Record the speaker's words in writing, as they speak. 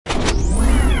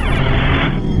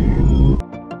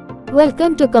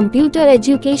Welcome to Computer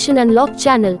Education Unlocked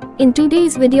channel. In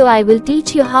today's video I will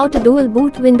teach you how to dual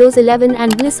boot Windows 11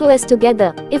 and Bliss OS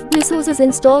together. If Bliss OS is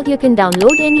installed, you can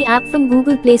download any app from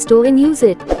Google Play Store and use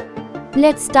it.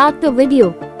 Let's start the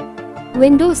video.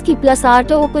 Windows key plus R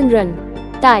to open run.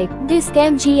 Type disk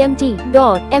mgmt.msc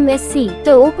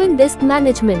to open disk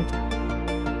management.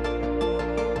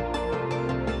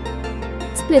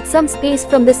 Split some space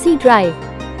from the C drive.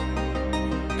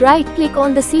 Right-click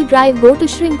on the C drive, go to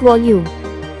Shrink Volume.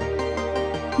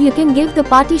 You can give the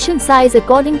partition size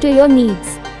according to your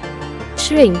needs.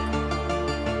 Shrink.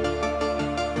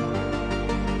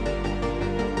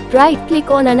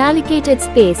 Right-click on Unallocated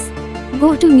Space.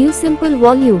 Go to New Simple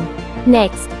Volume.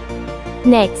 Next.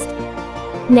 Next.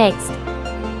 Next.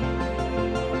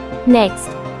 Next.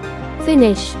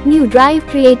 Finish. New drive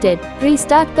created.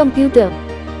 Restart computer.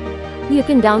 You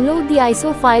can download the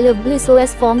ISO file of Bliss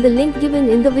OS from the link given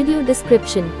in the video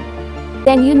description.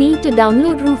 Then you need to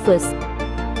download Rufus.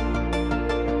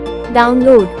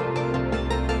 Download.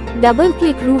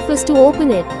 Double-click Rufus to open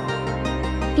it.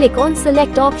 Click on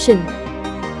Select option.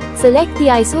 Select the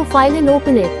ISO file and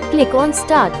open it. Click on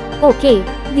Start. OK.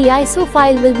 The ISO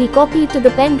file will be copied to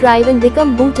the pen drive and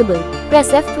become bootable. Press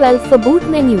F12 for boot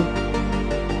menu.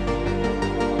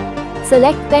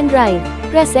 Select pen drive.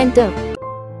 Press Enter.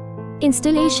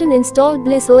 Installation. Install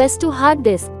Bliss OS to hard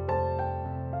disk.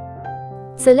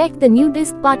 Select the new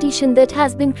disk partition that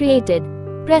has been created.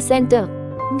 Press Enter.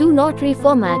 Do not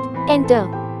reformat. Enter.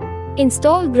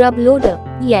 Install Grub Loader.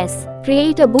 Yes.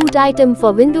 Create a boot item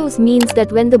for Windows means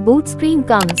that when the boot screen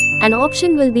comes, an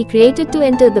option will be created to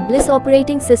enter the Bliss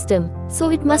operating system,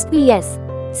 so it must be yes.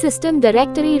 System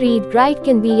directory read write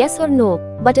can be yes or no,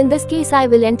 but in this case I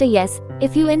will enter yes.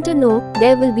 If you enter no,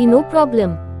 there will be no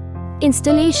problem.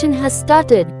 Installation has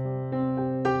started.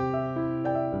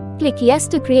 Click yes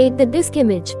to create the disk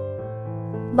image.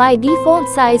 By default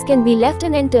size can be left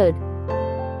and entered.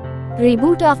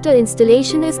 Reboot after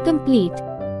installation is complete.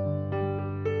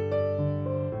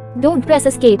 Don't press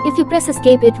escape. If you press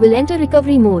escape, it will enter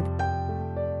recovery mode.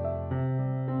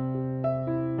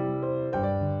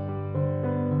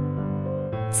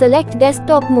 Select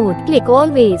desktop mode. Click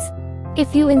always.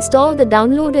 If you install the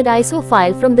downloaded ISO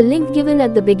file from the link given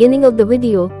at the beginning of the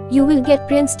video, you will get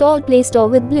pre-installed Play Store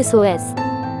with Bliss OS.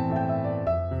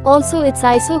 Also, its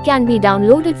ISO can be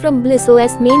downloaded from Bliss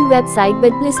OS main website,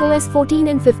 but Bliss OS 14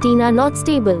 and 15 are not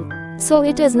stable, so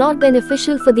it is not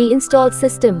beneficial for the installed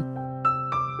system.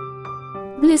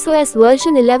 Bliss OS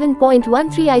version 11.13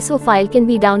 ISO file can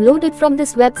be downloaded from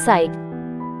this website.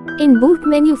 In boot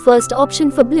menu, first option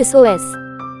for Bliss OS.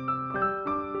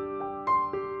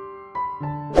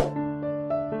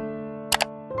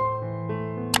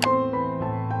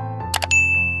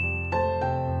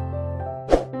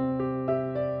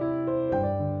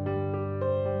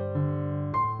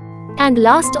 And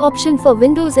last option for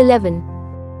Windows 11.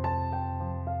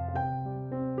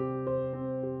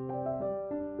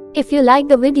 If you like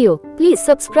the video, please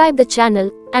subscribe the channel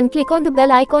and click on the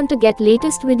bell icon to get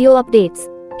latest video updates.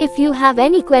 If you have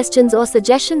any questions or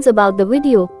suggestions about the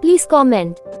video, please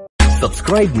comment.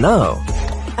 Subscribe now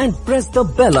and press the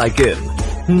bell icon.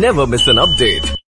 Never miss an update.